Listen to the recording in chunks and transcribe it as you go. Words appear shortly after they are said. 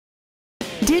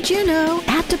Did you know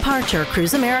at departure,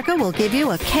 Cruise America will give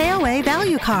you a KOA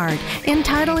value card,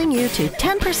 entitling you to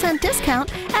 10%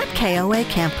 discount at KOA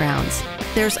Kampgrounds.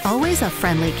 There's always a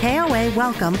friendly KOA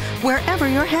welcome wherever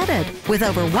you're headed. With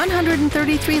over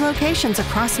 133 locations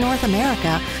across North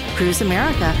America, Cruise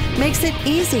America makes it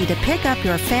easy to pick up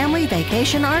your family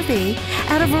vacation RV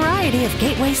at a variety of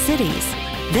gateway cities.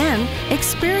 Then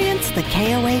experience the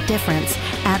KOA difference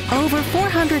at over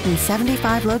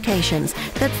 475 locations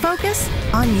that focus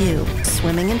on you.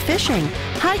 Swimming and fishing,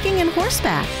 hiking and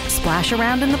horseback, splash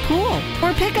around in the pool,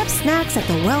 or pick up snacks at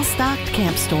the well-stocked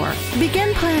camp store.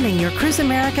 Begin planning your Cruise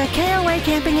America KOA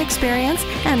camping experience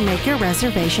and make your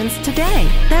reservations today.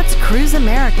 That's Cruise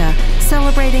America,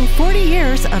 celebrating 40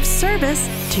 years of service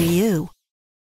to you.